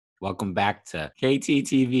Welcome back to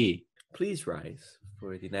KTTV. Please rise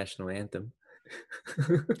for the national anthem.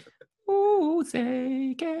 Ooh,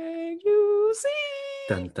 say, can you see?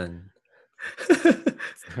 Dun dun.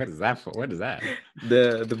 What is that for? What is that?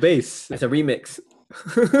 The bass. It's a remix.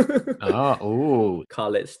 Oh,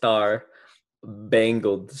 Call it Star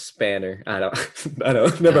Bangled Spanner. I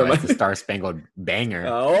don't. Never mind. It's the Star Spangled Banger.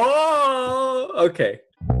 Oh, okay.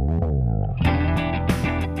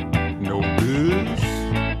 No this.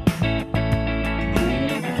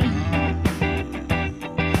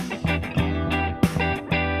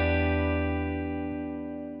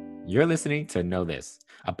 You're listening to Know This,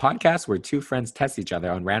 a podcast where two friends test each other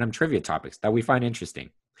on random trivia topics that we find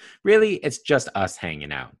interesting. Really, it's just us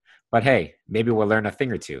hanging out. But hey, maybe we'll learn a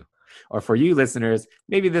thing or two. Or for you listeners,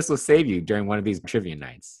 maybe this will save you during one of these trivia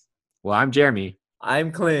nights. Well, I'm Jeremy. I'm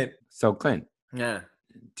Clint. So, Clint, Yeah.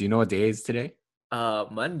 do you know what day is today?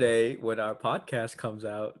 Monday when our podcast comes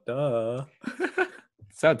out. Duh.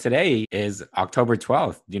 So, today is October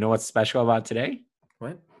 12th. Do you know what's special about today?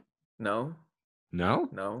 What? No.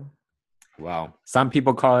 No? Well, some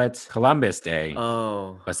people call it Columbus Day.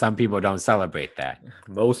 Oh. But some people don't celebrate that.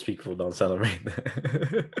 Most people don't celebrate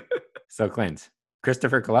that. So, Clint,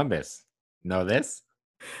 Christopher Columbus, know this?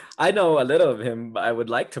 I know a little of him, but I would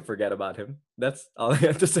like to forget about him. That's all I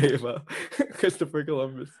have to say about Christopher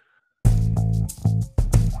Columbus.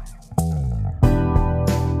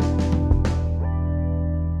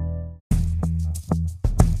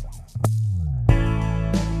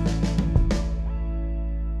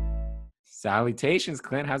 Salutations,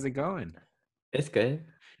 Clint. How's it going? It's good.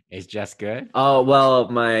 It's just good. Oh, well,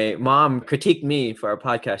 my mom critiqued me for our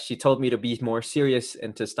podcast. She told me to be more serious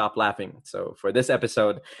and to stop laughing. So for this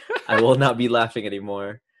episode, I will not be laughing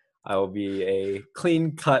anymore. I will be a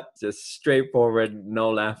clean cut, just straightforward, no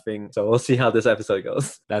laughing. So we'll see how this episode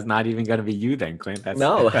goes. That's not even going to be you then, Clint.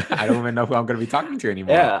 No. I don't even know who I'm going to be talking to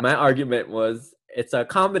anymore. Yeah, my argument was, it's a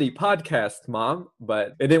comedy podcast, Mom,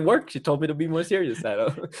 but it didn't work. She told me to be more serious.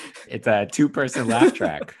 It's a two-person laugh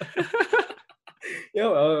track.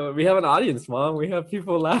 Yo, we have an audience, Mom. We have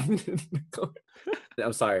people laughing in the corner.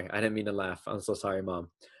 I'm sorry. I didn't mean to laugh. I'm so sorry, Mom.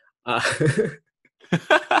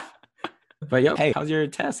 But yo, hey, how's your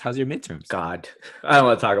test? How's your midterms? God, I don't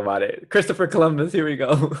want to talk about it. Christopher Columbus, here we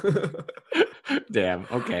go. Damn.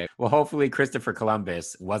 Okay. Well, hopefully Christopher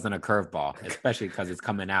Columbus wasn't a curveball, especially because it's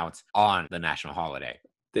coming out on the national holiday.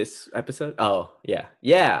 This episode? Oh, yeah.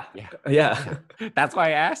 That's why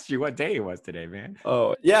I asked you what day it was today, man.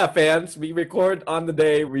 Oh, yeah, fans. We record on the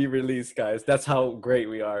day we release, guys. That's how great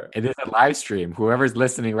we are. It is a live stream. Whoever's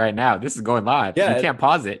listening right now, this is going live. Yeah, you can't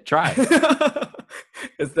pause it. Try.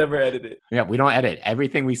 It's never edited. Yeah, we don't edit.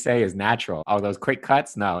 Everything we say is natural. Oh, those quick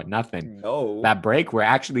cuts? No, nothing. No. That break, we're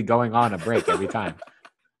actually going on a break every time.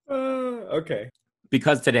 Okay.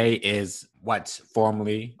 Because today is what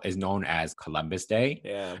formally is known as Columbus Day,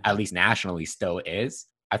 at least nationally still is,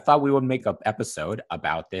 I thought we would make an episode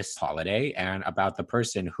about this holiday and about the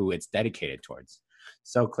person who it's dedicated towards.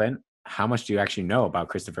 So, Clint, how much do you actually know about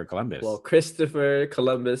Christopher Columbus? Well, Christopher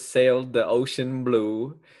Columbus sailed the ocean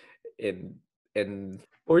blue in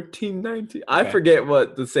 1490. I forget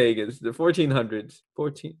what the saying is. The 1400s.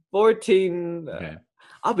 14. Okay.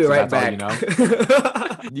 I'll be right back. All you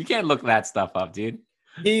know? You can't look that stuff up, dude.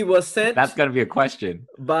 He was sent. That's gonna be a question.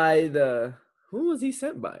 By the. Who was he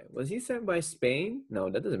sent by? Was he sent by Spain? No,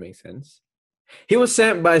 that doesn't make sense. He was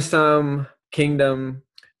sent by some kingdom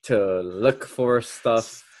to look for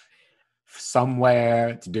stuff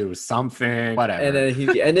somewhere, to do something, whatever. And then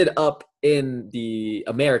he ended up in the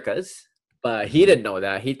Americas. But he didn't know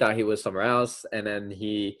that. He thought he was somewhere else. And then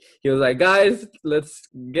he was like, guys, let's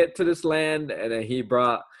get to this land. And then he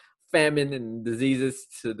brought famine and diseases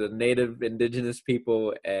to the native indigenous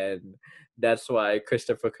people. And that's why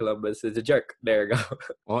Christopher Columbus is a jerk. There you go.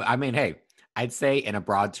 Well, I mean, hey, I'd say in a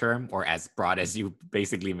broad term, or as broad as you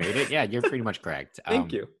basically made it, yeah, you're pretty much correct.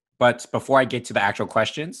 Thank you. But before I get to the actual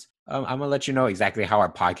questions, I'm going to let you know exactly how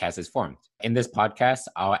our podcast is formed. In this podcast,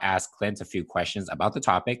 I'll ask Clint a few questions about the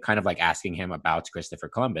topic, kind of like asking him about Christopher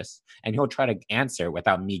Columbus, and he'll try to answer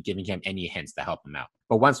without me giving him any hints to help him out.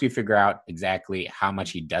 But once we figure out exactly how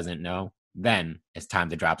much he doesn't know, then it's time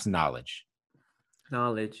to drop some knowledge.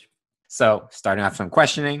 So starting off some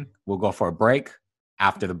questioning, we'll go for a break.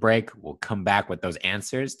 After the break, we'll come back with those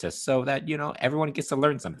answers so that, everyone gets to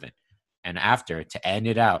learn something. And after, to end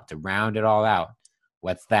it out, to round it all out,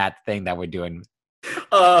 what's that thing that we're doing?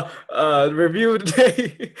 Review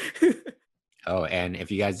today. Oh, and if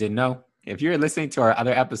you guys didn't know, if you're listening to our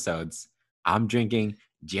other episodes, I'm drinking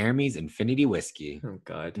Jeremy's Infinity Whiskey. Oh,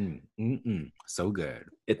 God. So good.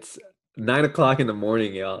 It's 9 o'clock in the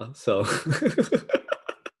morning, y'all. So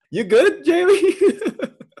You good, Jamie?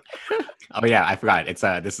 Oh yeah, I forgot.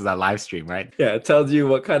 This is a live stream, right? Yeah, it tells you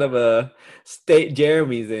what kind of a state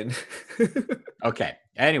Jeremy's in. Okay.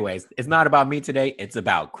 Anyways, it's not about me today. It's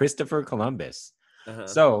about Christopher Columbus. Uh-huh.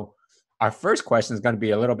 So our first question is going to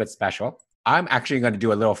be a little bit special. I'm actually going to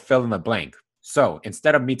do a little fill in the blank. So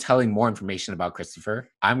instead of me telling more information about Christopher,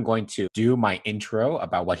 I'm going to do my intro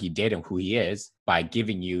about what he did and who he is by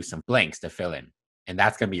giving you some blanks to fill in. And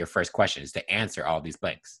that's going to be your first question, is to answer all these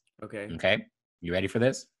blanks. Okay. Okay. You ready for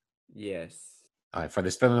this? Yes. All right. For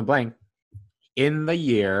this fill in the blank, in the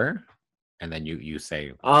year, and then you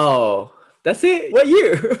say, Oh, that's it? What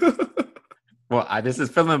year? well, this is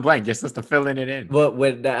fill in the blank, just as to fill in it in. What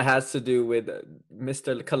when that has to do with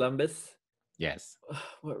Mr. Columbus? Yes.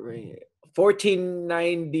 What ring?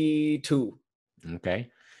 1492. Okay.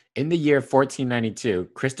 In the year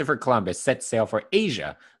 1492, Christopher Columbus set sail for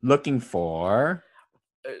Asia looking for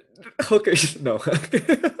Hookers. No.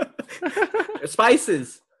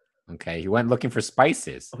 Spices. Okay, he went looking for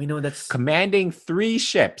spices, We know that's commanding 3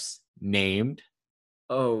 ships named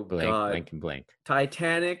oh blank, god. blank, and blank.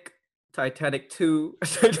 Titanic, Titanic 2,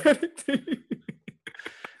 Titanic 3,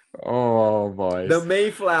 Oh, boys. the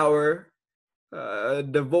Mayflower,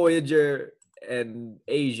 the Voyager, and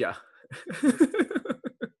Asia.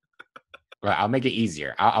 Right, I'll make it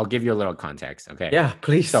easier. I'll give you a little context, okay? Yeah,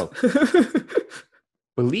 please. So,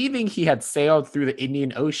 believing he had sailed through the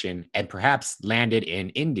Indian Ocean and perhaps landed in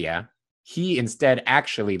India, he instead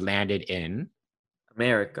actually landed in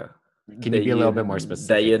America. Can you be a little bit more The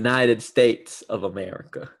specific? United States of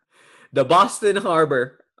America. The Boston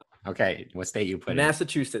Harbor. Okay, what state you put in?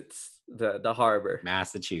 Massachusetts. The harbor.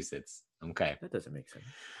 Massachusetts. Okay. That doesn't make sense.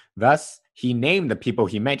 Thus, he named the people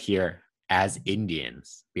he met here as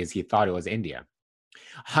Indians because he thought it was India.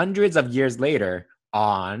 Hundreds of years later,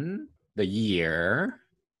 on the year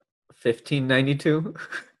 1592.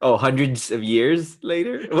 Oh, hundreds of years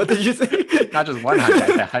later. What did you say? not just 100, I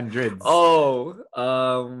said hundreds. Oh,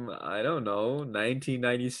 I don't know.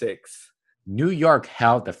 1996. New York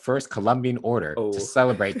held the first Columbian Order Oh. to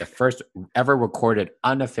celebrate the first ever recorded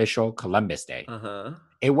unofficial Columbus Day. Uh-huh.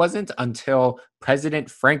 It wasn't until President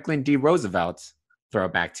Franklin D. Roosevelt,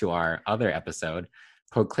 throwback to our other episode,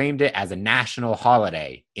 proclaimed it as a national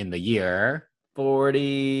holiday in the year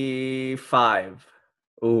 45.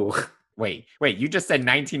 Ooh. Wait, you just said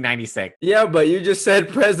 1996. Yeah, but you just said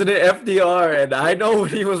President FDR, and I know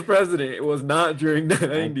when he was president. It was not during the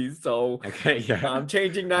 90s, so Okay, yeah. I'm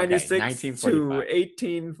changing 96 to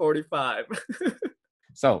 1845.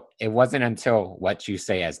 So it wasn't until what you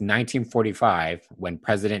say as 1945 when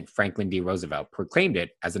President Franklin D. Roosevelt proclaimed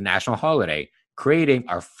it as a national holiday, creating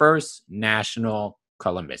our first national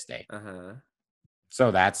Columbus Day. Uh-huh.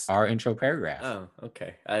 So that's our intro paragraph. Oh,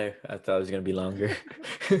 okay. I thought it was going to be longer.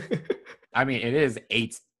 I mean, it is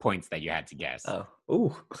 8 points that you had to guess. Oh,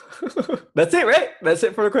 ooh. That's it, right? That's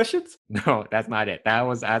it for the questions? No, that's not it.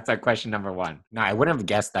 That's our question number 1. Now, I wouldn't have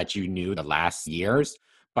guessed that you knew the last years,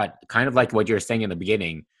 but kind of like what you were saying in the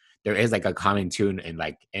beginning, there is like a common tune in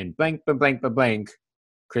blank, blank, blank,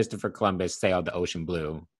 Christopher Columbus sailed the ocean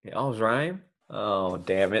blue. It all rhyme? Oh,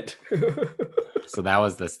 damn it. So that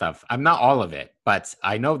was the stuff. I'm not all of it, but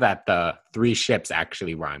I know that the 3 ships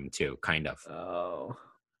actually rhyme too, kind of. Oh.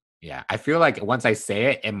 Yeah, I feel like once I say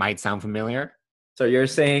it, it might sound familiar. So you're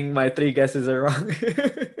saying my 3 guesses are wrong?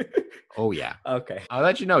 Oh, yeah. Okay. I'll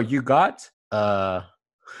let you know. You got 50%.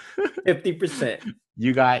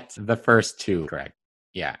 You got the first 2 correct.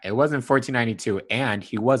 Yeah, it wasn't 1492, and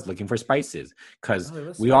he was looking for spices because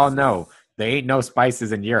we all know there ain't no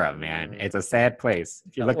spices in Europe, man. It's a sad place.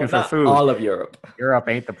 If you're looking for food, all of Europe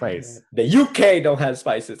ain't the place. The UK don't have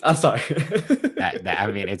spices. I'm sorry.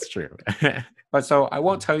 I mean, it's true. But so I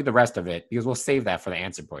won't tell you the rest of it because we'll save that for the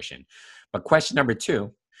answer portion. But question number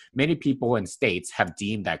 2, many people in states have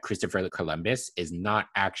deemed that Christopher Columbus is not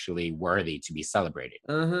actually worthy to be celebrated.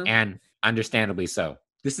 Uh-huh. And understandably so.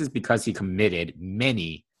 This is because he committed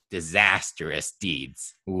many disastrous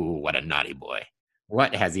deeds. Ooh, what a naughty boy.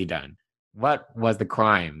 What has he done? What was the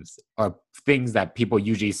crimes or things that people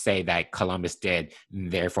usually say that Columbus did,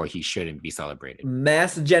 therefore he shouldn't be celebrated?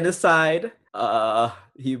 Mass genocide.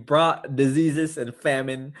 He brought diseases and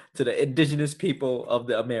famine to the indigenous people of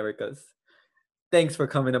the Americas. Thanks for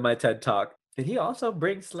coming to my TED Talk. Did he also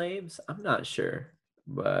bring slaves? I'm not sure,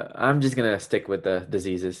 but I'm just going to stick with the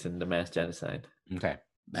diseases and the mass genocide. Okay.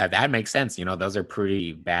 That makes sense. You know, those are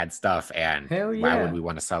pretty bad stuff. And Hell yeah. why would we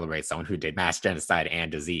want to celebrate someone who did mass genocide and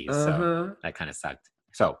disease? Uh-huh. So that kind of sucked.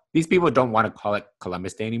 So these people don't want to call it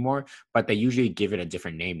Columbus Day anymore, but they usually give it a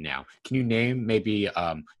different name now. Can you name maybe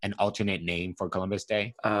an alternate name for Columbus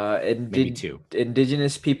Day? Maybe 2.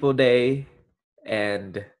 Indigenous People Day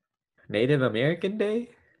and Native American Day,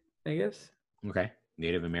 I guess. Okay.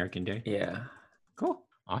 Native American Day. Yeah. Cool.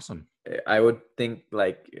 Awesome. I would think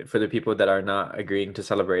like for the people that are not agreeing to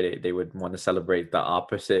celebrate it, they would want to celebrate the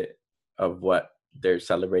opposite of what they're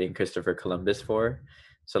celebrating Christopher Columbus for.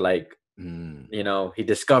 So like, Mm. he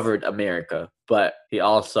discovered America, but he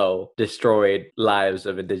also destroyed lives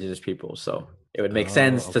of indigenous people. So it would make Oh,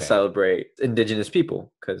 sense to okay. celebrate indigenous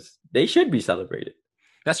people because they should be celebrated.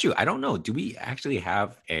 That's true. I don't know. Do we actually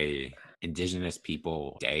have a Indigenous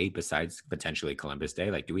People Day besides potentially Columbus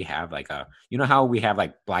Day? Like, do we have like how we have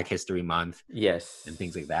like Black History Month and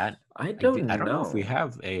things like Yes. that? I I don't don't know if we know.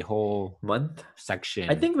 have a whole Month? I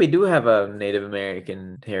section. think we do have a Native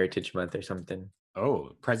American Heritage Month or something.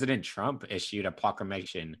 Oh, President Trump issued a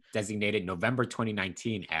proclamation designated November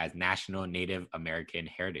 2019 as National Native American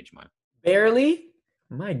Heritage Month. Barely?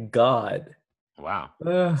 My God. Wow.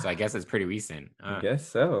 Ugh, So I guess it's pretty recent. I guess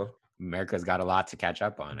so. America's got a lot to catch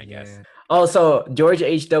up on, I guess. Yeah. Oh, so George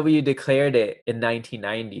H.W. declared it in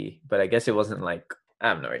 1990, but I guess it wasn't like, I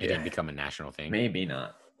have no It idea. didn't become a national thing. Maybe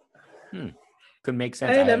not. Could make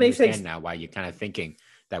sense. Hey, I that makes understand sense. now why you're kind of thinking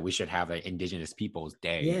that we should have an Indigenous Peoples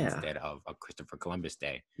Day Yeah. instead of a Christopher Columbus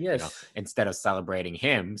Day. Yes. Instead of celebrating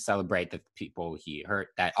him, celebrate the people he hurt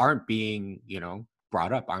that aren't being,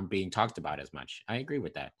 brought up, aren't being talked about as much. I agree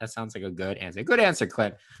with that. That sounds like a good answer. Good answer,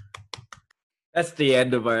 Clint. That's the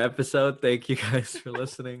end of our episode. Thank you guys for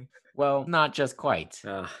listening. Well, not just quite.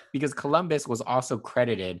 Ah, Because Columbus was also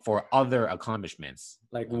credited for other accomplishments.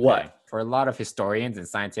 like what? For a lot of historians and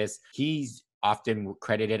scientists, he's often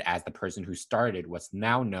credited as the person who started what's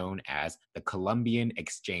now known as the Columbian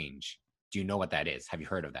Exchange. Do you know what that is? Have you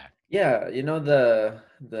heard of that? Yeah,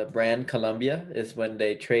 the brand Columbia is when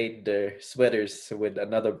they trade their sweaters with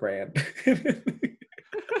another brand.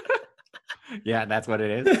 Yeah, that's what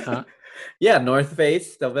it is. Huh? Yeah, North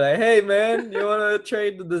Face. They'll be like, "Hey, man, you want to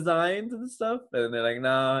trade the designs and stuff?" And they're like,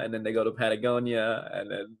 "Nah." And then they go to Patagonia,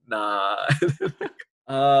 and then nah.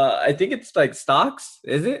 I think it's like stocks.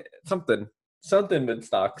 Is it something with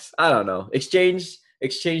stocks? I don't know. Exchange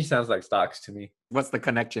sounds like stocks to me. What's the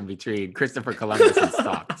connection between Christopher Columbus and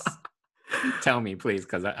stocks? Tell me, please,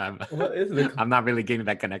 because What is the? I'm not really getting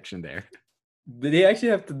that connection there. Did he actually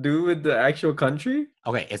have to do with the actual country?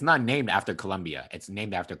 Okay, it's not named after Columbia. It's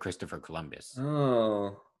named after Christopher Columbus.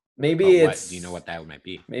 Oh, But maybe what do you know what that might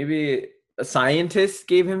be? maybe a scientist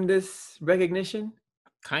gave him this recognition.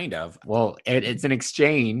 Kind of. Well, it's an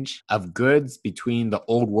exchange of goods between the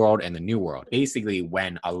old world and the new world. Basically,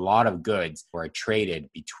 when a lot of goods were traded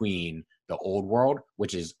between the old world,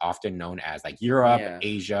 which is often known as like Europe, Yeah.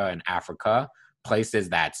 Asia, and Africa, places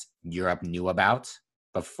that Europe knew about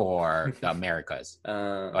before the Americas,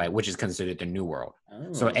 which is considered the new world.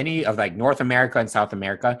 So Oh. any of like North America and South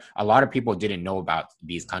America, a lot of people didn't know about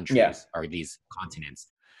these countries Yeah. or these continents.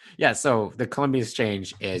 Yeah, so the Columbian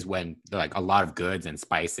Exchange is when like a lot of goods and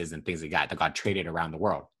spices and things like that got traded around the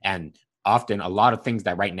world. And often a lot of things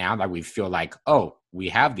that right now that we feel like, oh, we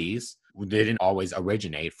have these, didn't always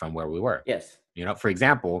originate from where we were. Yes. For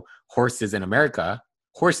example, horses in America,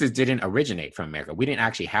 horses didn't originate from America. We didn't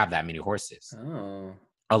actually have that many horses. Oh.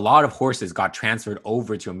 A lot of horses got transferred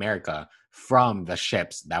over to America from the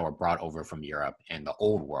ships that were brought over from Europe and the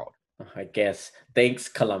old world. I guess. Thanks,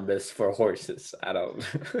 Columbus, for horses. I don't.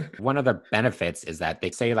 One of the benefits is that they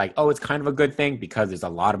say like, oh, it's kind of a good thing because there's a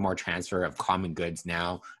lot more transfer of common goods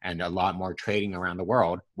now and a lot more trading around the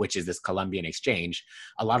world, which is this Columbian Exchange.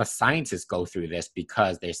 A lot of scientists go through this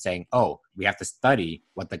because they're saying, oh, we have to study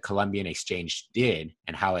what the Columbian Exchange did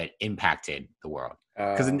and how it impacted the world.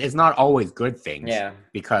 Because it's not always good things. Yeah.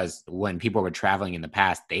 Because when people were traveling in the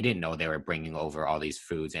past, they didn't know they were bringing over all these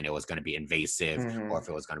foods and it was going to be invasive or if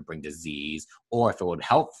it was going to bring disease or if it would be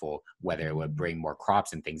helpful, whether it would bring more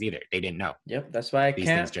crops and things either. They didn't know. Yep. That's why These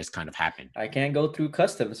things just kind of happen. I can't go through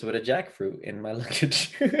customs with a jackfruit in my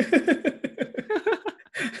luggage.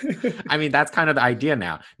 I mean, that's kind of the idea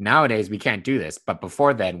now. Nowadays, we can't do this. But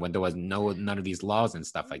before then, when there was none of these laws and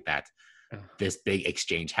stuff like that, this big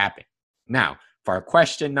exchange happened. Now, for our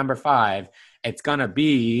question number 5, it's gonna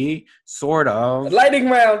be sort of lightning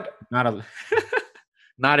round.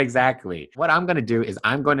 Not exactly. What I'm gonna do is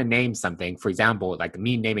I'm gonna name something. For example, like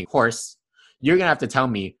me naming horse. You're gonna have to tell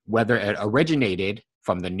me whether it originated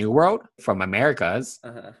from the New World, from Americas,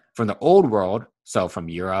 from the Old World, so from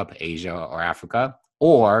Europe, Asia, or Africa,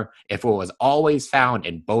 or if it was always found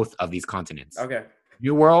in both of these continents. Okay.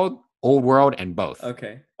 New World, Old World, and both.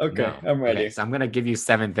 Okay. No. I'm ready. Okay, so I'm gonna give you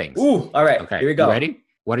 7 things. Ooh, all right. Okay, Here we go. You ready?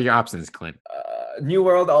 What are your options, Clint? New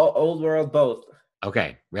World, Old World, both.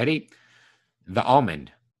 Okay, ready? The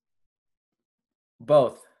almond.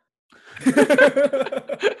 Both.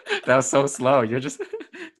 That was so slow. You're just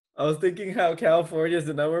I was thinking how California is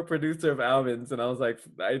the number one producer of almonds, and I was like,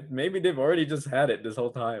 maybe they've already just had it this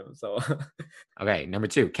whole time. So, Okay, number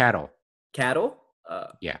 2, cattle. cattle,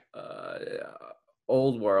 Yeah. uh,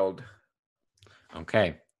 old world,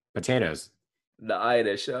 Okay, potatoes. the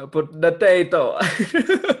Irish, potato.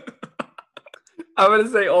 I'm gonna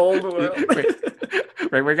say old world.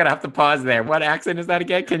 Wait, we're gonna have to pause there. What accent is that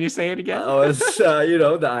again? Can you say it again? I was,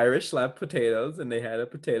 the Irish love potatoes, and they had a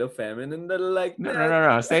potato famine, and they're like,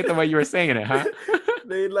 No. Say it the way you were saying it, huh?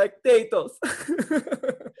 they like potatoes.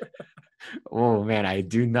 Oh man, I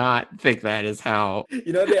do not think that is how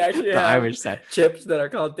They actually the have Irish said. chips that are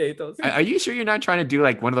called potatoes. Are you sure you're not trying to do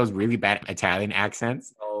like one of those really bad Italian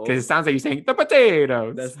accents? No, Because it sounds like you're saying the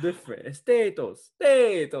potatoes. that's different. It's potatoes.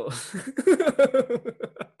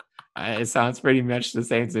 It sounds pretty much the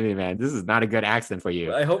same to me, man. This is not a good accent for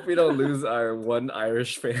you. I hope we don't lose our one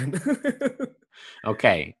Irish fan.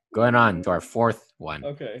 Okay, going on to our 4th one.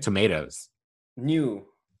 Okay. Tomatoes. New.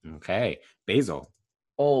 Okay, basil.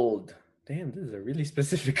 Old. Damn, this is a really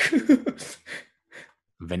specific.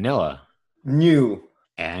 Vanilla. New.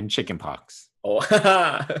 And chickenpox. Oh,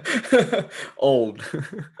 old.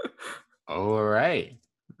 All right.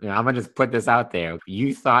 I'm going to just put this out there.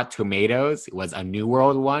 You thought tomatoes was a New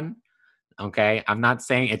World one? Okay. I'm not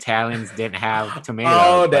saying Italians didn't have tomatoes.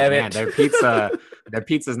 Oh, damn man, it. their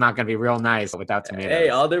pizza's not going to be real nice without tomatoes. Hey,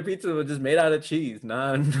 all their pizzas were just made out of cheese.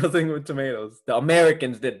 Nothing with tomatoes. The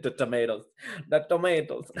Americans did the tomatoes. The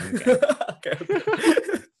tomatoes. Okay.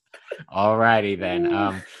 All righty then.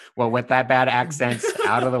 Well, with that bad accent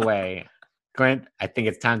out of the way, Clint, I think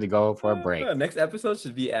it's time to go for a break. Next episode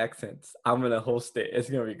should be accents. I'm going to host it. It's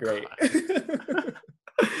going to be great.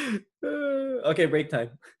 Okay, break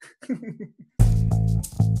time.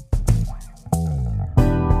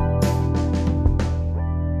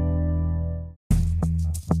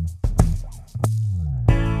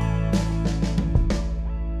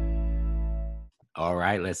 All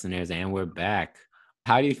right, listeners, and we're back.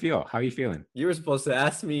 How do you feel? How are you feeling? You were supposed to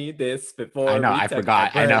ask me this before. I know, I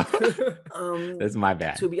forgot. I know. That's my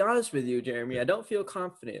bad. To be honest with you, Jeremy, I don't feel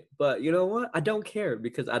confident. But you know what? I don't care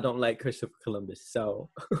because I don't like Christopher Columbus. So,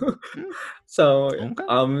 Okay.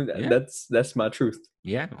 Yeah. That's my truth.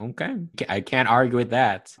 Yeah, okay. I can't argue with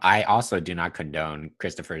that. I also do not condone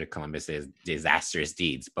Christopher Columbus's disastrous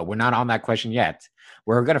deeds, but we're not on that question yet.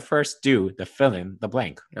 We're going to first do the fill in the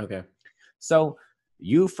blank. Okay. So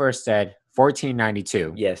you first said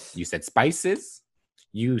 1492. Yes. You said spices.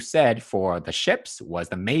 You said for the ships was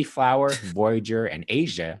the Mayflower, Voyager, and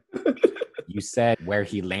Asia. You said where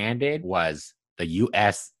he landed was the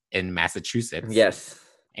U.S. in Massachusetts. Yes.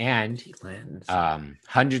 And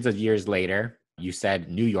hundreds of years later, you said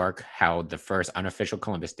New York held the first unofficial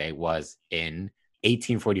Columbus Day was in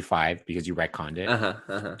 1845 because you retconned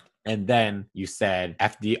it. And then you said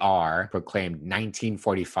FDR proclaimed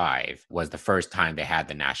 1945 was the first time they had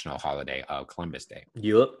the national holiday of Columbus Day.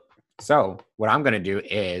 Yep. So what I'm going to do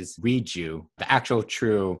is read you the actual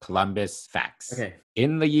true Columbus facts. Okay.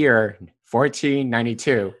 In the year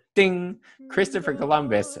 1492, ding, Christopher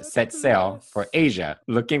Columbus set sail for Asia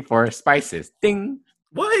looking for spices. Ding.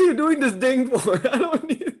 What are you doing this ding for? I don't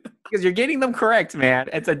need it. Because you're getting them correct, man.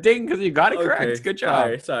 It's a ding because you got it correct. Good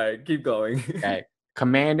job. Sorry. Keep going. Okay.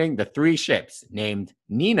 Commanding the 3 ships named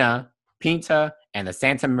Nina, Pinta, and the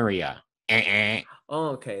Santa Maria.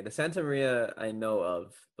 Oh, okay. The Santa Maria I know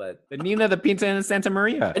of, but the Nina, the Pinta, and the Santa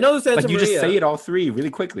Maria. I know the Santa Maria. But you just say it all 3 really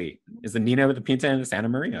quickly. It's the Nina, the Pinta, and the Santa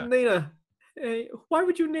Maria. Nina. Hey, why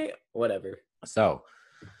would you name? Whatever. So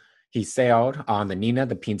he sailed on the Nina,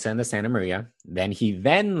 the Pinta, and the Santa Maria. Then he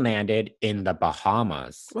landed in the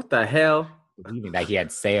Bahamas. What the hell? Believing that he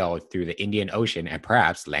had sailed through the Indian Ocean and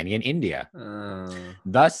perhaps landing in India.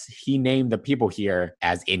 Thus, he named the people here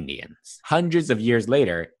as Indians. Hundreds of years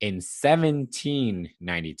later, in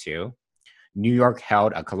 1792, New York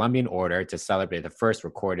held a Columbian order to celebrate the first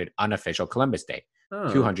recorded unofficial Columbus Day.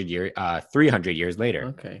 300 years later.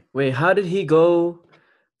 Okay. Wait, how did he go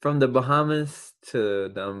from the Bahamas to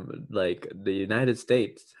the United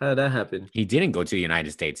States? How did that happen? He didn't go to the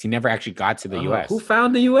United States. He never actually got to the U.S. Who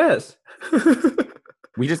found the U.S.?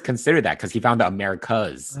 We just consider that because he found the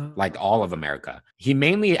Americas, like all of America. He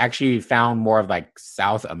mainly actually found more of like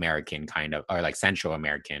South American kind of, or like Central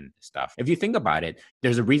American stuff. If you think about it,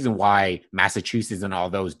 there's a reason why Massachusetts and all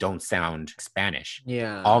those don't sound Spanish.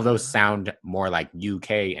 Yeah. All those sound more like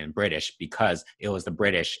UK and British because it was the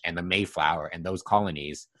British and the Mayflower and those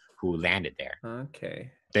colonies who landed there.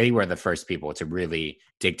 Okay. They were the first people to really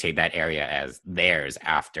dictate that area as theirs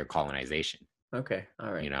after colonization. Okay.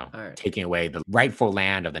 All right. All right. Taking away the rightful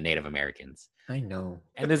land of the Native Americans. I know.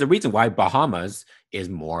 And there's a reason why Bahamas is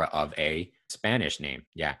more of a Spanish name.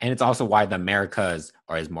 Yeah. And it's also why the Americas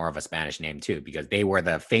is more of a Spanish name too, because they were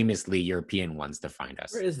the famously European ones to find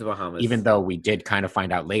us. Where is the Bahamas? Even though we did kind of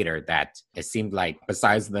find out later that it seemed like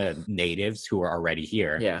besides the natives who were already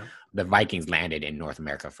here, Yeah. the Vikings landed in North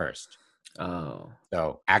America first. Oh.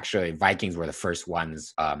 So actually Vikings were the first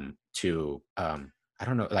ones to I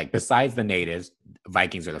don't know, like besides the natives,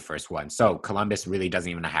 Vikings are the first ones. So Columbus really doesn't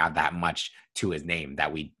even have that much to his name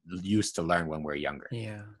that we used to learn when we were younger.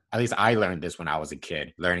 Yeah. At least I learned this when I was a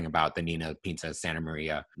kid, learning about the Nina Pinta Santa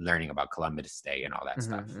Maria, learning about Columbus Day and all that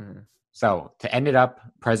stuff. So to end it up,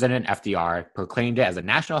 President FDR proclaimed it as a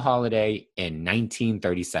national holiday in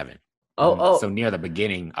 1937. So near the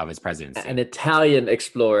beginning of his presidency. An Italian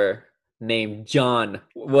explorer named John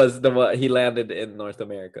was the one, he landed in North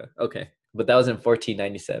America. Okay. But that was in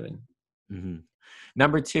 1497.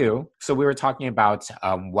 Number 2, so we were talking about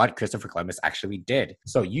what Christopher Columbus actually did.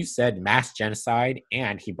 So you said mass genocide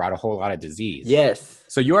and he brought a whole lot of disease. Yes.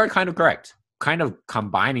 So you are kind of correct. Kind of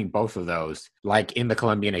combining both of those, like in the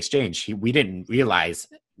Columbian Exchange, we didn't realize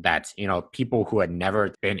that, people who had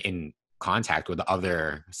never been in contact with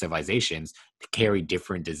other civilizations carry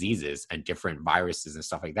different diseases and different viruses and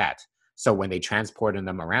stuff like that. So when they transported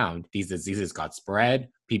them around, these diseases got spread.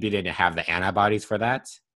 People didn't have the antibodies for that.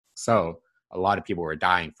 So a lot of people were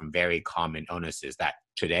dying from very common illnesses that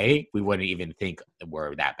today we wouldn't even think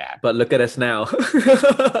were that bad. But look at us now.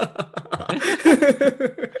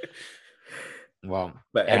 Well,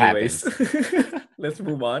 but anyways, let's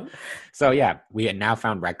move on. So yeah, we had now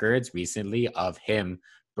found records recently of him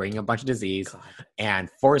bringing a bunch of disease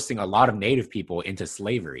and forcing a lot of native people into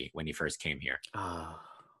slavery when he first came here.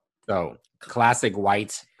 So classic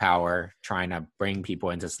white power trying to bring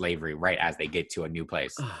people into slavery right as they get to a new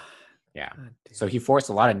place. Yeah. So he forced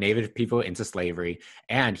a lot of native people into slavery,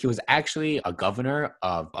 and he was actually a governor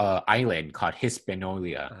of an island called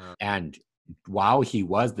Hispaniola. And while he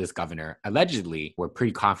was this governor, allegedly, we're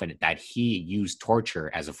pretty confident that he used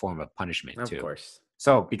torture as a form of punishment too. Of course.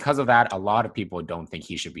 So because of that, a lot of people don't think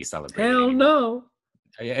he should be celebrated. Hell no.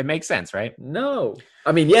 It makes sense, right? No.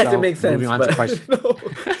 I mean, yes, it makes sense. Moving on to question. No,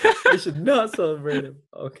 we should not celebrate him.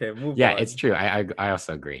 Okay, move on. Yeah, it's true. I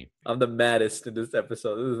also agree. I'm the maddest in this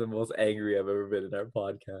episode. This is the most angry I've ever been in our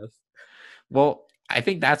podcast. Well, I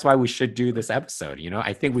think that's why we should do this episode.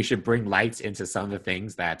 I think we should bring lights into some of the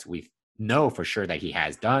things that we know for sure that he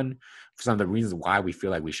has done, for some of the reasons why we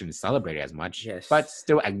feel like we shouldn't celebrate it as much, but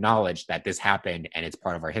still acknowledge that this happened and it's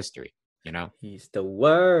part of our history. He's the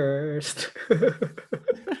worst.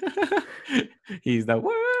 He's the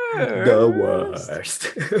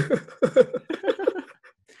worst.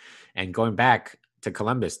 And going back to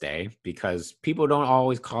Columbus Day, because people don't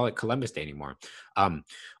always call it Columbus Day anymore.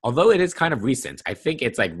 Although it is kind of recent. I think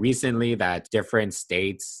it's like recently that different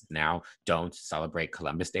states now don't celebrate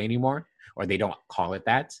Columbus Day anymore, or they don't call it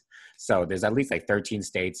that. So there's at least like 13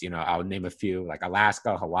 states, I'll name a few, like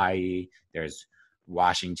Alaska, Hawaii, there's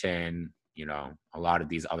Washington, a lot of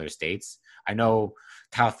these other states. I know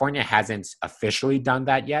California hasn't officially done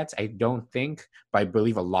that yet, I don't think, but I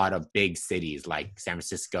believe a lot of big cities like San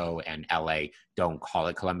Francisco and LA don't call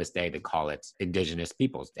it Columbus Day, they call it Indigenous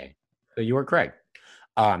Peoples Day. So you were correct.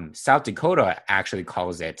 South Dakota actually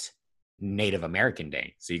calls it Native American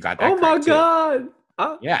Day. So you got that correct too. God.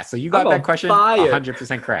 Yeah, so you got that question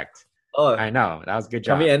 100% correct. I know, that was a good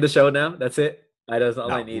job. Can we end the show now? That's it? That's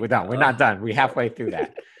all I need. We're done. We're not done. We're halfway through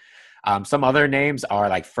that. Some other names are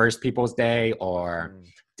like First Peoples Day or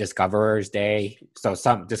Discoverers Day. So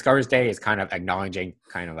some Discoverers Day is kind of acknowledging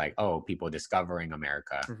kind of like, people discovering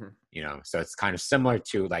America, so it's kind of similar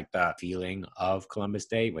to like the feeling of Columbus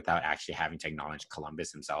Day without actually having to acknowledge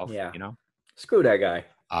Columbus himself, Screw that guy.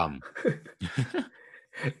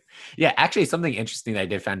 Yeah, actually something interesting that I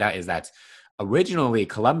did find out is that originally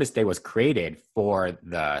Columbus Day was created for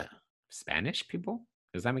the Spanish people.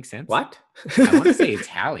 Does that make sense? What? I want to say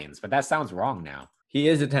Italians, but that sounds wrong now. He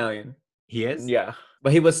is Italian. He is? Yeah.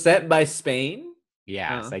 But he was sent by Spain?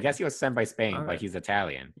 Yeah. So I guess he was sent by Spain, but he's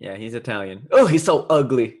Italian. Yeah, he's Italian. Oh, he's so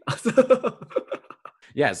ugly.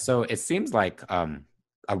 Yeah. So it seems like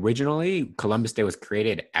originally Columbus Day was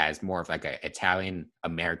created as more of like an Italian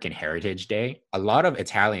American Heritage Day. A lot of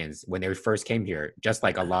Italians, when they first came here, just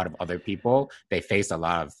like a lot of other people, they faced a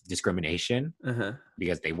lot of discrimination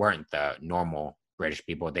because they weren't the normal British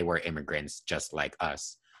people. They were immigrants just like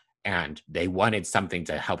us, and they wanted something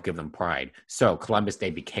to help give them pride. So Columbus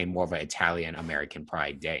Day became more of an Italian American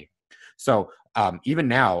Pride Day. So even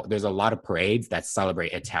now, there's a lot of parades that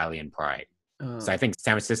celebrate Italian pride. So I think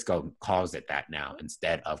San Francisco calls it that now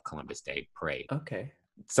instead of Columbus Day Parade. Okay.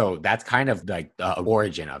 So that's kind of like the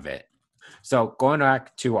origin of it. So going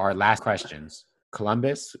back to our last questions.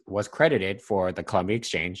 Columbus was credited for the Columbia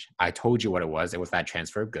Exchange. I told you what it was. It was that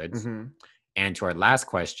transfer of goods. Mm-hmm. And to our last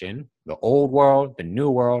question, the old world, the new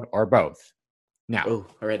world, or both? Now, Oh,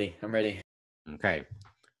 already. I'm ready. okay.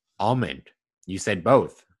 Almond, you said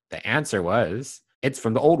both. The answer was it's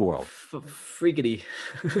from the old world. Freakity.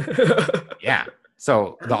 Yeah.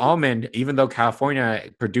 So the almond, even though California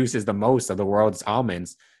produces the most of the world's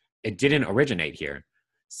almonds, it didn't originate here.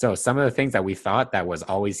 So some of the things that we thought that was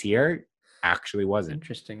always here actually wasn't.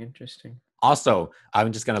 Interesting. Also,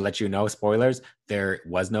 I'm just going to let you know, spoilers, there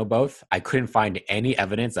was no both. I couldn't find any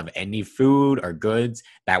evidence of any food or goods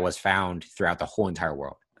that was found throughout the whole entire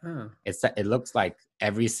world. Oh. It looks like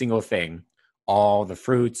every single thing, all the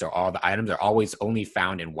fruits or all the items are always only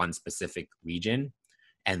found in one specific region.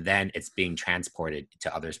 And then it's being transported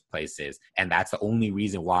to other places. And that's the only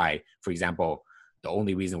reason why, for example, the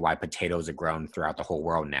only reason why potatoes are grown throughout the whole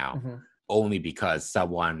world now, Mm-hmm. only because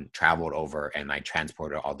someone traveled over and like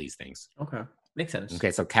transported all these things. Okay. Makes sense.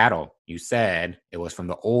 Okay, so cattle, you said it was from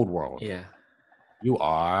the old world. Yeah. You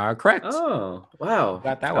are correct. Oh, wow. You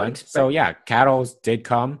got that I one. expect- So yeah, cattle did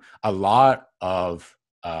come. A lot of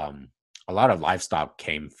livestock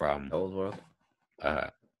came from Old world.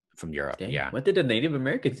 Europe. Dang. Yeah. What did the Native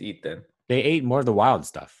Americans eat then? They ate more of the wild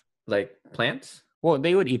stuff. Like plants? Well,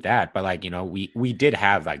 they would eat that, but like, we did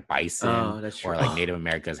have like bison, Oh, that's true. or like Native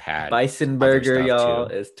Americans had Bison other burger, stuff, y'all,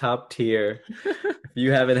 too. is top tier. If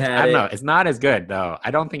you haven't had I don't it, know. It's not as good though.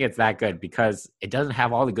 I don't think it's that good because it doesn't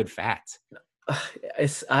have all the good fats.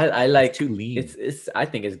 I like It's too lean. It's I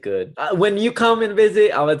think it's good. When you come and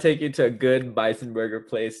visit, I'm gonna take you to a good bison burger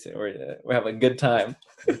place where we have a good time.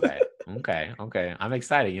 Okay. I'm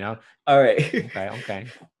excited, All right. Okay.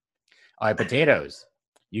 All right, potatoes.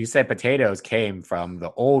 You said potatoes came from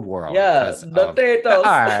the old world. Yeah, 'cause of- potatoes. All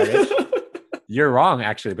right. You're wrong,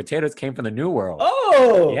 actually. Potatoes came from the New World.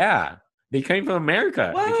 Oh, Yeah. They came from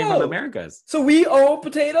America. They came from the Wow. Americas. So we own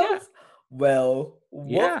potatoes? Yeah. Well,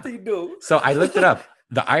 Yeah. what they do? So I looked it up.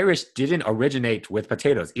 The Irish didn't originate with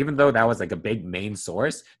potatoes. Even though that was like a big main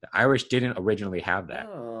source, the Irish didn't originally have that.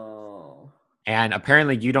 Oh. And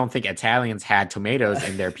apparently you don't think Italians had tomatoes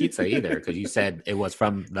in their pizza either, because you said it was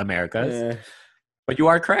from the Americas. Eh. But you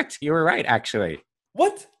are correct. You were right, actually.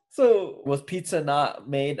 What? So was pizza not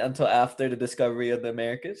made until after the discovery of the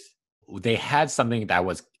Americas? They had something that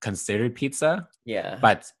was considered pizza, Yeah.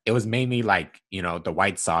 but it was mainly like, the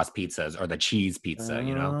white sauce pizzas or the cheese pizza,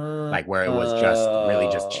 like where it was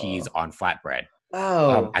really just cheese on flatbread.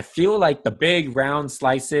 Oh. I feel like the big round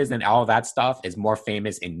slices and all that stuff is more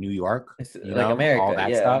famous in New York. It's You like know, America, all that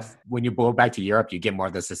yeah. stuff. When you go back to Europe, you get more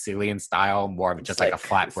of the Sicilian style, more of It's just like a it's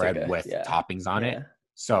flatbread like with yeah. toppings on it. Yeah.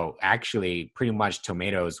 So actually, pretty much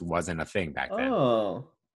tomatoes wasn't a thing back then. Oh.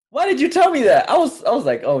 Why did you tell me that? I was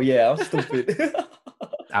like, oh yeah, I'm stupid.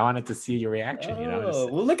 I wanted to see your reaction. Oh,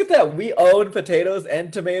 well, look at that. We own potatoes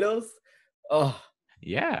and tomatoes. Oh,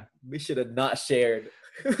 Yeah. we should have not shared.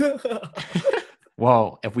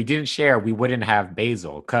 Well, if we didn't share, we wouldn't have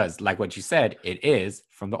basil because, like what you said, it is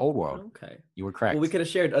from the old world. Okay. You were correct. Well, we could have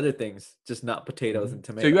shared other things, just not potatoes and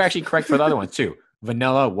So tomatoes. you're actually correct for the other ones too.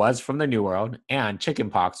 Vanilla was from the new world, and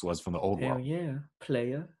chicken pox was from the old Hell world. yeah,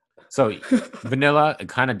 player. So vanilla, it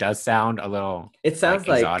kind of does sound a little It sounds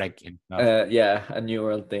like exotic. And stuff. yeah, a New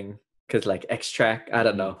World thing. Cause like extract, I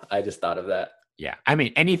don't know. I just thought of that. Yeah, I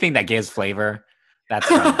mean anything that gives flavor, that's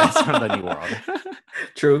from the new world.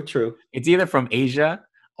 True. It's either from Asia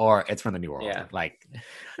or it's from the new world. Yeah. Like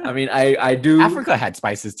I mean, I do. Africa had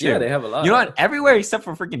spices too. Yeah, they have a lot. You know what? Everywhere except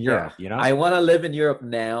for freaking Europe. Yeah. You know. I want to live in Europe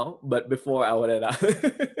now, but before I would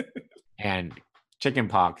have. And chicken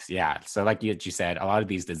pox, yeah. So like you said, a lot of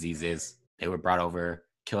these diseases, they were brought over,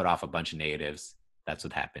 killed off a bunch of natives. That's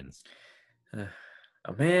what happens.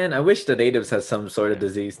 Oh, man, I wish the natives had some sort of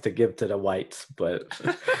disease to give to the whites, but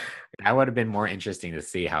That would have been more interesting to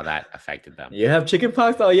see how that affected them. you have chicken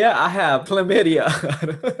pox? Oh yeah, I have chlamydia.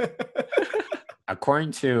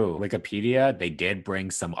 According to Wikipedia, they did bring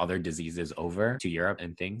some other diseases over to Europe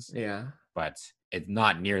and things, Yeah. but it's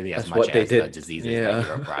not nearly as That's much what they as the did. diseases Yeah. that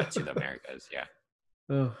Europe brought to the Americas. Yeah.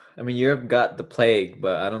 Oh, I mean, Europe got the plague,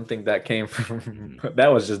 but I don't think that came from. That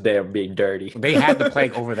was just them being dirty. They had the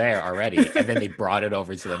plague over there already, and then they brought it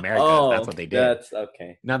over to the Americas. That's what they did. That's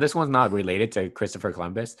okay. Now, this one's not related to Christopher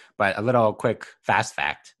Columbus, but a little quick fast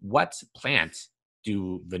fact. What plant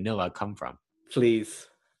do vanilla come from? Please,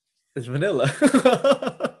 it's vanilla.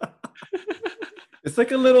 It's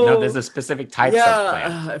like a little. No, there's a specific type of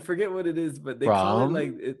plant. I forget what it is, but they call it From?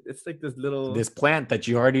 like it's like this little. This plant that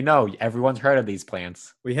you already know. Everyone's heard of these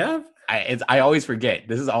plants. We have. I always forget.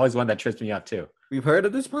 This is always one that trips me up too. We've heard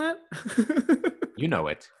of this plant. You know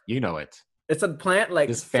it. You know it. It's a plant like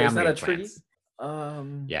This so it's family not a of tree. plants.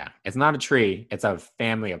 Yeah, it's not a tree. It's a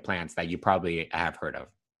family of plants that you probably have heard of.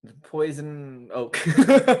 Poison oak.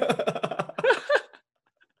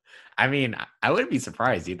 I mean, I wouldn't be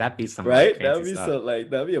surprised, dude. That'd be some like Right? fancy stuff.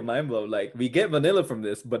 That'd be a mind blow. Like, we get vanilla from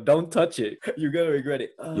this, but don't touch it. You're gonna regret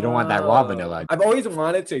it. You don't want that raw vanilla. I've always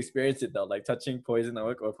wanted to experience it though, like touching poison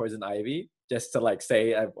oak or poison ivy, just to like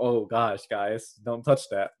say, oh gosh, guys, don't touch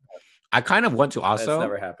that. I kind of want to That's also,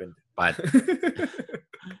 never happened. but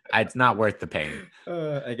it's not worth the pain.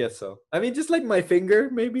 I guess so. I mean, just like my finger,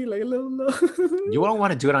 maybe like a little. You don't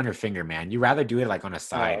want to do it on your finger, man. You rather do it like on a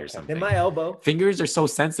side or okay. something. In my elbow. Fingers are so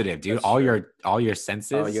sensitive, dude. That's All true. your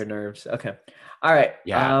senses. Oh, your nerves. Okay. All right.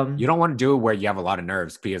 Yeah. You don't want to do it where you have a lot of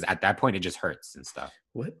nerves because at that point it just hurts and stuff.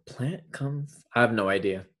 What plant comes? I have no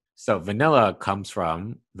idea. So vanilla comes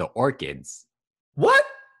from the orchids. What?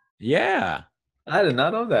 Yeah. I did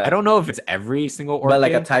not know that. I don't know if it's every single orchid, But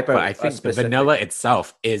like a type of. but I think the vanilla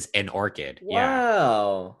itself is an orchid.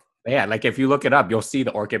 Wow. Yeah. Like if you look it up, you'll see the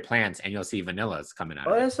orchid plants and you'll see vanillas coming out.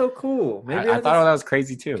 Oh, that's so cool. Maybe I thought that was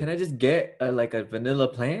crazy too. Can I just get like a vanilla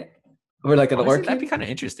plant or like an Honestly, orchid? that'd be kind of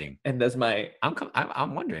interesting. And that's my.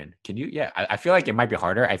 I'm wondering. Can you? Yeah. I feel like it might be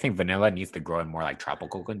harder. I think vanilla needs to grow in more like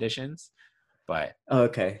tropical conditions. But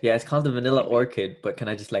okay, yeah, it's called the vanilla orchid. But can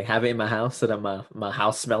I just like have it in my house so that my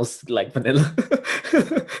house smells like vanilla?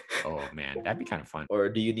 Oh man, that'd be kind of fun. Or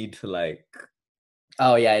do you need to like?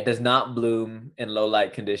 Oh yeah, it does not bloom in low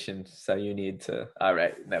light conditions, so you need to. All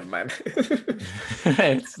right, never mind.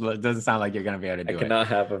 It doesn't sound like you're gonna be able to do it. I cannot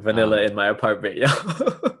have a vanilla in my apartment, yo.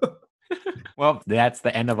 Well, that's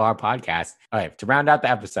the end of our podcast. All right, to round out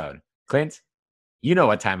the episode, Clint, you know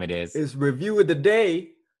what time it is. It's review of the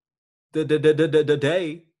day. The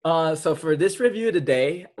day. So for this review of the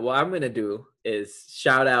day, what I'm gonna do is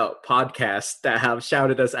shout out podcasts that have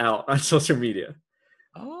shouted us out on social media.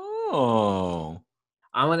 Oh.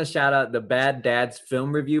 I want to shout out the Bad Dads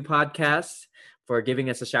Film Review podcast for giving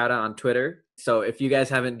us a shout out on Twitter. So if you guys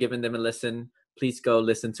haven't given them a listen, please go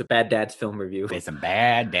listen to Bad Dads Film Review. They're some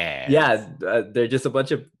bad dads. Yeah, they're just a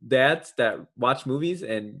bunch of dads that watch movies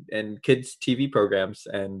and kids TV programs,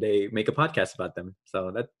 and they make a podcast about them.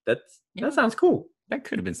 So that sounds cool. That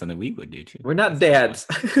could have been something we would do too. We're not dads.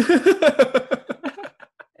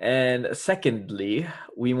 And secondly,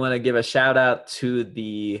 we want to give a shout out to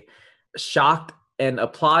the Shocked and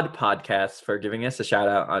Applaud podcast for giving us a shout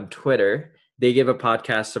out on Twitter. They give a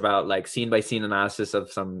podcast about like scene by scene analysis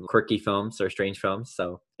of some quirky films or strange films.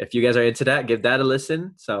 So if you guys are into that, give that a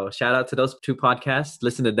listen. So shout out to those two podcasts.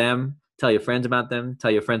 Listen to them. Tell your friends about them.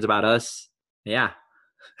 Tell your friends about us. Yeah.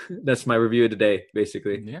 That's my review of the day,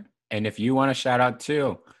 basically. Yeah. And if you want to shout out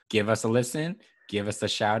too, give us a listen, give us a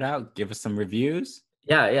shout out, give us some reviews.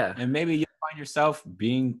 Yeah. And maybe you'll find yourself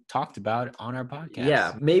being talked about on our podcast.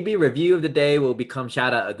 Yeah. Maybe review of the day will become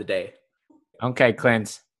shout out of the day. Okay,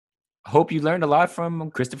 Clint. Hope you learned a lot from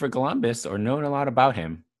Christopher Columbus or known a lot about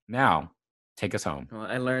him. Now, take us home. Well,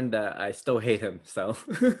 I learned that I still hate him, so.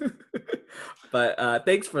 But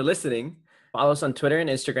thanks for listening. Follow us on Twitter and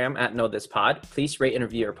Instagram at KnowThisPod. Please rate and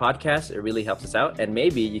review our podcast. It really helps us out, and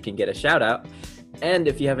maybe you can get a shout out. And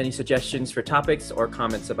if you have any suggestions for topics or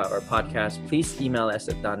comments about our podcast, please email us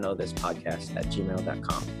at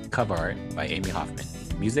don'tknowthispodcast@gmail.com. Cover art by Amy Hoffman.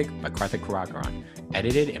 Music by Karthik Karakaran.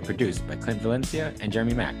 Edited and produced by Clint Valencia and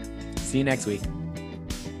Jeremy Mack. See you next week.